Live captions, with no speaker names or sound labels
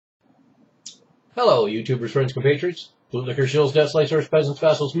Hello, YouTubers, friends, compatriots, bootlicker, shills, death slicers, peasants,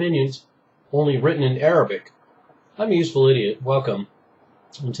 vassals, minions, only written in Arabic. I'm a useful idiot. Welcome.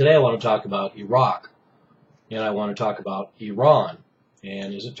 And today I want to talk about Iraq, and I want to talk about Iran.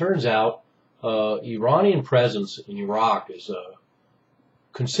 And as it turns out, Iranian presence in Iraq is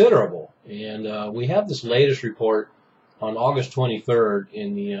considerable. And we have this latest report on August 23rd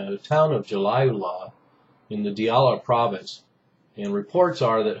in the town of Jalalullah in the Diyala province. And reports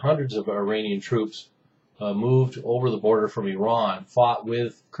are that hundreds of Iranian troops moved over the border from Iran, fought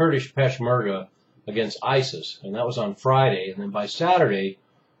with Kurdish Peshmerga against ISIS, and that was on Friday. And then by Saturday,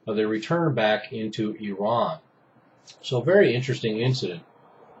 they returned back into Iran. So a very interesting incident.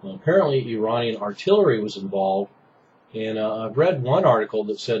 Apparently, Iranian artillery was involved, and I've read one article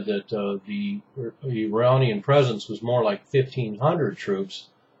that said that the Iranian presence was more like 1,500 troops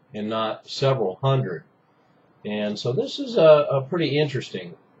and not several hundred. And so this is a pretty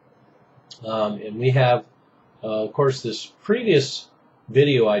interesting. And we have, of course, this previous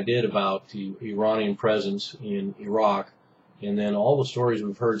video I did about the Iranian presence in Iraq, and then all the stories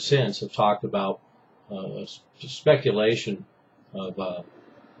we've heard since have talked about speculation of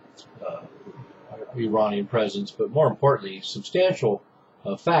Iranian presence, but more importantly, substantial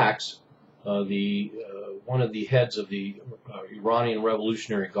facts. One of the heads of the Iranian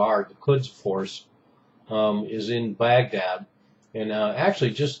Revolutionary Guard, the Quds Force, is in Baghdad, and actually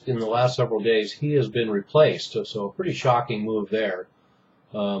just in the last several days he has been replaced, so a pretty shocking move there.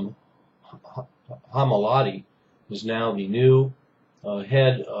 Hamalati is now the new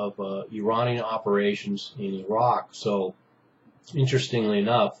head of Iranian operations in Iraq. So interestingly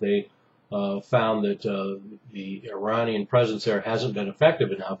enough, they found that the Iranian presence there hasn't been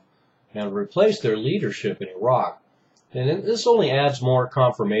effective enough and replaced their leadership in Iraq. And this only adds more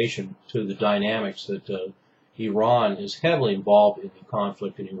confirmation to the dynamics that Iran is heavily involved in the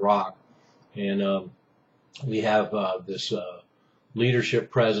conflict in Iraq. And we have this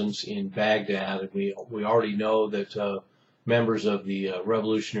leadership presence in Baghdad, and we already know that members of the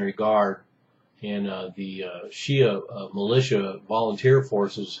Revolutionary Guard and the Shia militia volunteer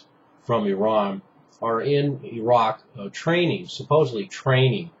forces from Iran are in Iraq supposedly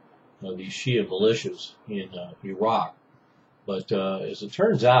training these Shia militias in Iraq. But as it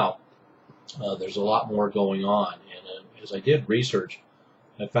turns out, there's a lot more going on. And as I did research,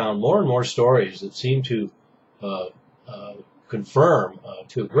 I found more and more stories that seem to confirm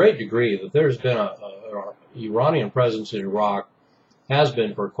to a great degree that there's been a Iranian presence in Iraq, has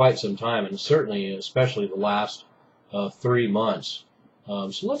been for quite some time, and certainly, especially the last 3 months.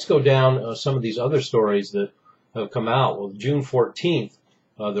 So let's go down some of these other stories that have come out. Well, June 14th,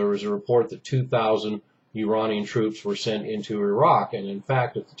 there was a report that 2,000 Iranian troops were sent into Iraq, and in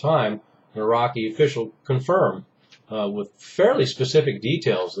fact, at the time, an Iraqi official confirmed with fairly specific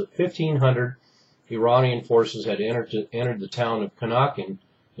details that 1,500 Iranian forces had entered the town of Kanakin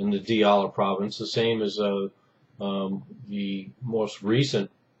in the Diyala province, the same as the most recent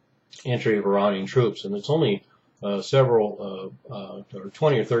entry of Iranian troops, and it's only several, or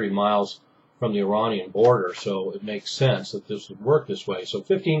 20 or 30 miles from the Iranian border, so it makes sense that this would work this way. So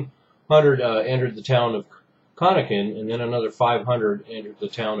 1,500 entered the town of Kanakin, and then another 500 entered the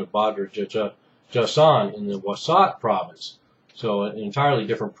town of Badr Jassan in the Wasat province, so an entirely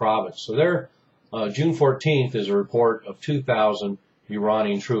different province. So there, June 14th is a report of 2,000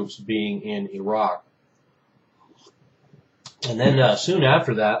 Iranian troops being in Iraq. And then soon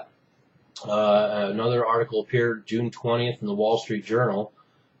after that, another article appeared June 20th in the Wall Street Journal,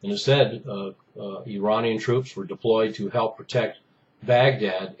 and it said Iranian troops were deployed to help protect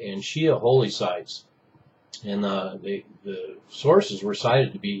Baghdad and Shia holy sites. And the sources were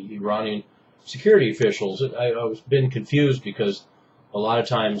cited to be Iranian security officials. I've been confused because a lot of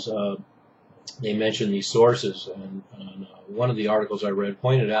times they mention these sources, and one of the articles I read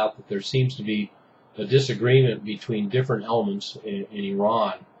pointed out that there seems to be a disagreement between different elements in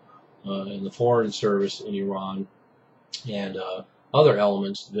Iran, in the foreign service in Iran, and other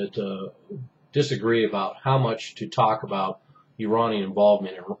elements that disagree about how much to talk about Iranian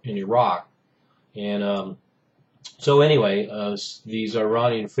involvement in Iraq. And so anyway, these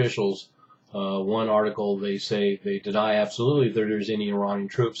Iranian officials, one article, they say they deny absolutely that there's any Iranian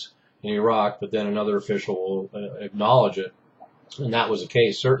troops in Iraq, but then another official will acknowledge it, and that was the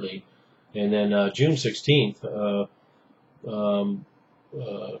case, certainly. And then June 16th,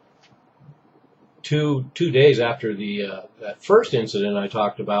 two days after that first incident I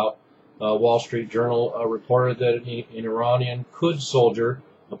talked about, Wall Street Journal reported that an Iranian Quds soldier,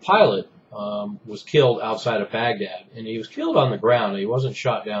 a pilot, was killed outside of Baghdad, and he was killed on the ground. He wasn't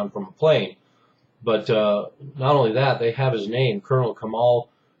shot down from a plane. But not only that, they have his name, Colonel Kamal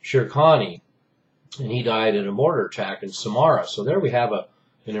Shirkhani, and he died in a mortar attack in Samarra. So there we have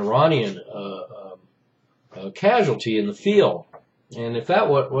an Iranian casualty in the field. And if that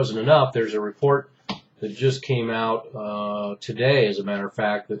wasn't enough, there's a report that just came out today, as a matter of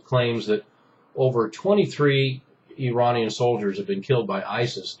fact, that claims that over 23 Iranian soldiers have been killed by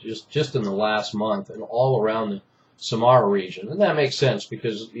ISIS just in the last month, and all around the Samarra region. And that makes sense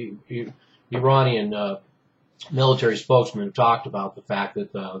because Iranian military spokesmen have talked about the fact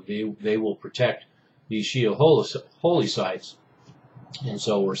that they will protect these Shia holy sites. And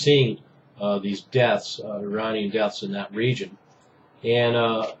so we're seeing these deaths, Iranian deaths in that region. And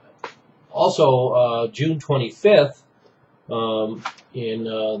also, June 25th, in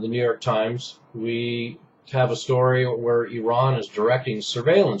the New York Times, we have a story where Iran is directing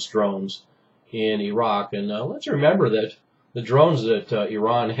surveillance drones in Iraq. And let's remember that the drones that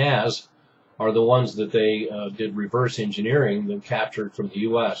Iran has are the ones that they did reverse engineering that captured from the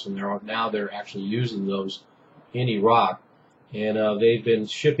U.S. And now they're actually using those in Iraq. And they've been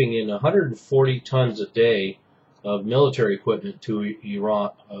shipping in 140 tons a day of military equipment to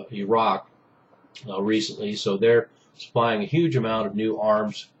Iraq recently. So they're supplying a huge amount of new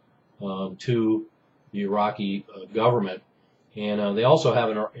arms to the Iraqi government. And they also have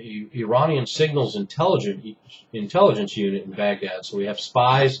an Iranian signals intelligence unit in Baghdad. So we have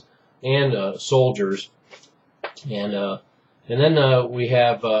spies and soldiers. And then we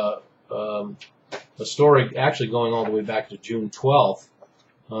have a story actually going all the way back to June 12th,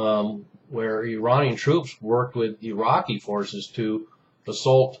 where Iranian troops worked with Iraqi forces to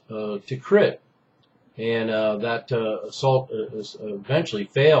assault Tikrit. And that assault eventually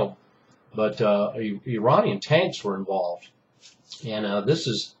failed, but Iranian tanks were involved. And this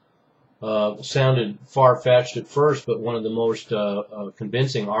is sounded far-fetched at first, but one of the most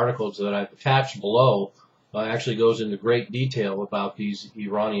convincing articles that I've attached below actually goes into great detail about these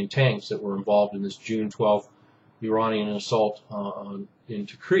Iranian tanks that were involved in this June 12th Iranian assault in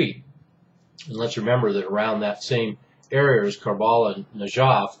Tikrit. And let's remember that around that same area is Karbala and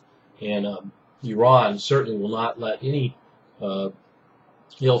Najaf, and Iran certainly will not let any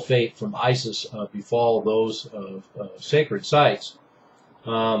ill fate from ISIS befall those sacred sites.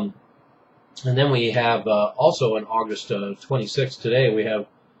 And then we have also on August 26th today, we have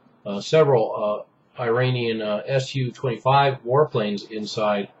several Iranian Su-25 warplanes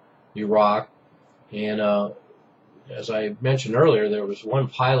inside Iraq. And as I mentioned earlier, there was one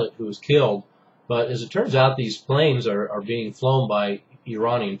pilot who was killed. But as it turns out, these planes are being flown by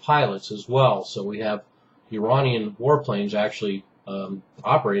Iranian pilots as well. So we have Iranian warplanes actually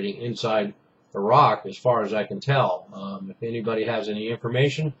operating inside Iraq, as far as I can tell. If anybody has any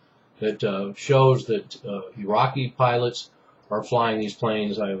information that shows that Iraqi pilots are flying these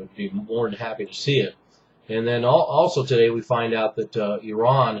planes, I would be more than happy to see it. And then also today we find out that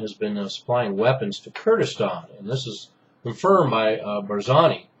Iran has been supplying weapons to Kurdistan, and this is confirmed by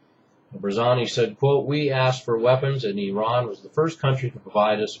Barzani. Barzani said, quote, "We asked for weapons, and Iran was the first country to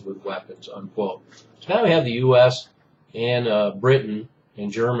provide us with weapons," unquote. So now we have the U.S. and Britain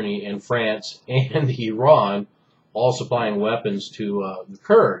and Germany and France and Iran all supplying weapons to the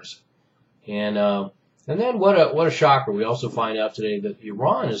Kurds. And then what a shocker. We also find out today that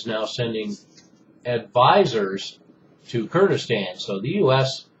Iran is now sending advisors to Kurdistan. So the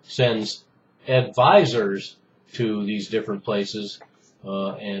U.S. sends advisors to these different places,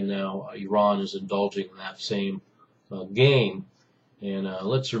 and now Iran is indulging in that same game. And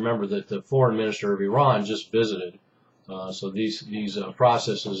let's remember that the foreign minister of Iran just visited. So these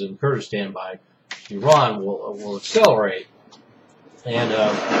processes in Kurdistan by Iran will accelerate. And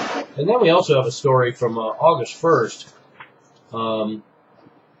then we also have a story from August 1st.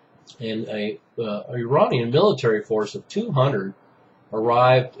 And a Iranian military force of 200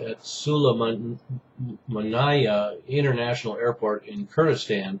 arrived at Sulaymaniyah International Airport in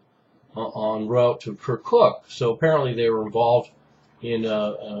Kurdistan en route to Kirkuk. So apparently they were involved in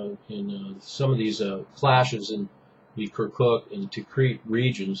some of these clashes in the Kirkuk and Tikrit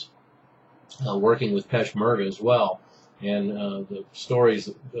regions, working with Peshmerga as well. And the stories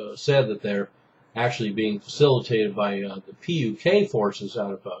said that they're actually being facilitated by the PUK forces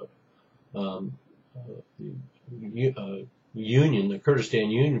out of the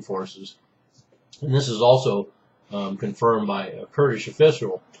Kurdistan Union forces. And this is also confirmed by a Kurdish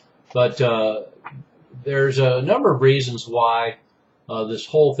official. But there's a number of reasons why this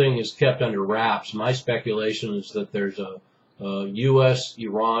whole thing is kept under wraps. My speculation is that there's a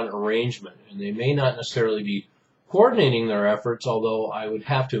U.S.-Iran arrangement, and they may not necessarily be coordinating their efforts, although I would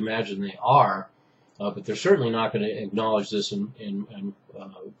have to imagine they are, but they're certainly not going to acknowledge this in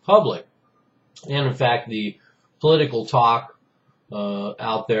public. And in fact, the political talk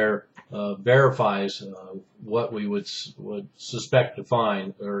out there verifies what we would suspect to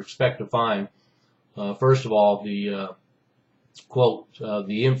find or expect to find. First of all, the quote,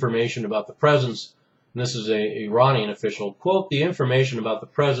 the information about the presence, and this is a Iranian official, quote, the information about the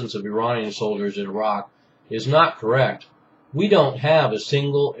presence of Iranian soldiers in Iraq is not correct. We don't have a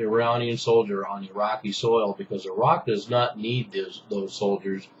single Iranian soldier on Iraqi soil because Iraq does not need those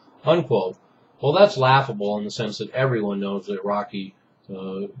soldiers, unquote. Well, that's laughable in the sense that everyone knows that Iraqi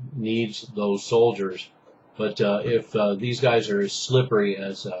needs those soldiers. But if these guys are as slippery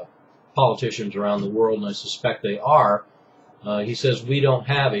as politicians around the world, and I suspect they are, he says we don't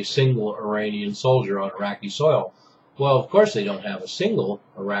have a single Iranian soldier on Iraqi soil. Well, of course they don't have a single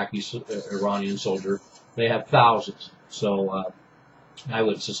Iranian soldier. They have thousands. So I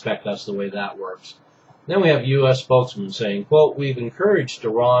would suspect that's the way that works. Then we have U.S. spokesman saying, quote, we've encouraged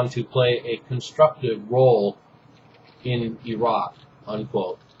Iran to play a constructive role in Iraq,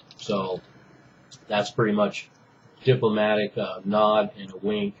 unquote. So that's pretty much diplomatic nod and a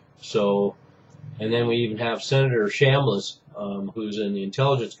wink. So, and then we even have Senator Shamlis, who's in the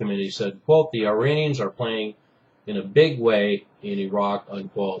Intelligence Committee, said, quote, the Iranians are playing in a big way in Iraq,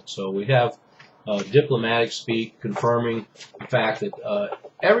 unquote. So we have diplomatic speak confirming the fact that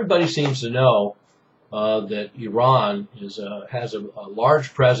everybody seems to know that Iran has a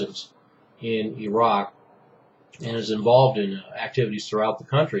large presence in Iraq and is involved in activities throughout the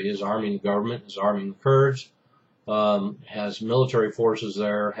country, is arming the government, is arming the Kurds, has military forces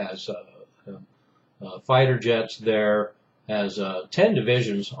there, has fighter jets there, has 10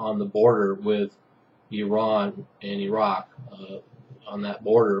 divisions on the border with Iran and Iraq. On that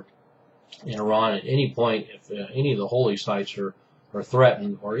border in Iran, at any point, if any of the holy sites are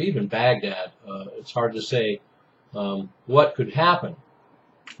threatened, or even Baghdad, it's hard to say what could happen.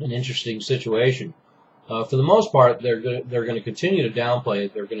 An interesting situation. For the most part, they're going to continue to downplay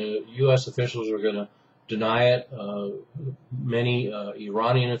it. U.S. officials are going to deny it. Many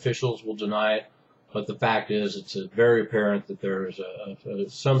Iranian officials will deny it. But the fact is, it's very apparent that there is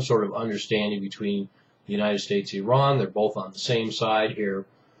some sort of understanding between the United States and Iran. They're both on the same side here.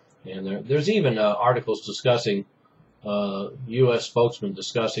 And there's even articles discussing, U.S. spokesmen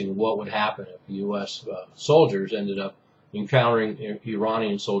discussing what would happen if U.S. soldiers ended up encountering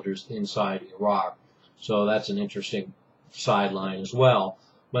Iranian soldiers inside Iraq. So that's an interesting sideline as well.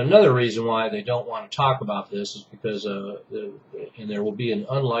 But another reason why they don't want to talk about this is because, and there will be an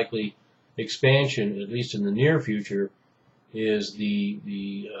unlikely expansion, at least in the near future, is the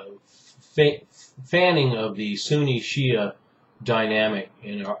fanning of the Sunni-Shia dynamic.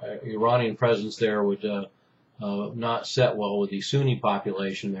 And Iranian presence there would not set well with the Sunni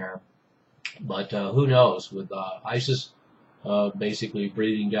population there. But who knows, with ISIS basically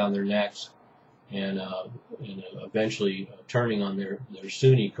breathing down their necks and eventually turning on their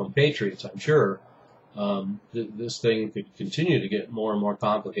Sunni compatriots, I'm sure, this thing could continue to get more and more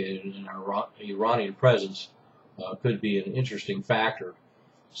complicated, and our Iranian presence could be an interesting factor.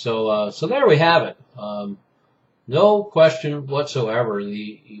 So there we have it. No question whatsoever,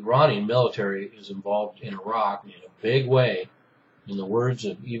 the Iranian military is involved in Iraq in a big way. In the words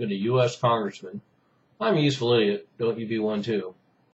of even a U.S. congressman, I'm a useful idiot, don't you be one too.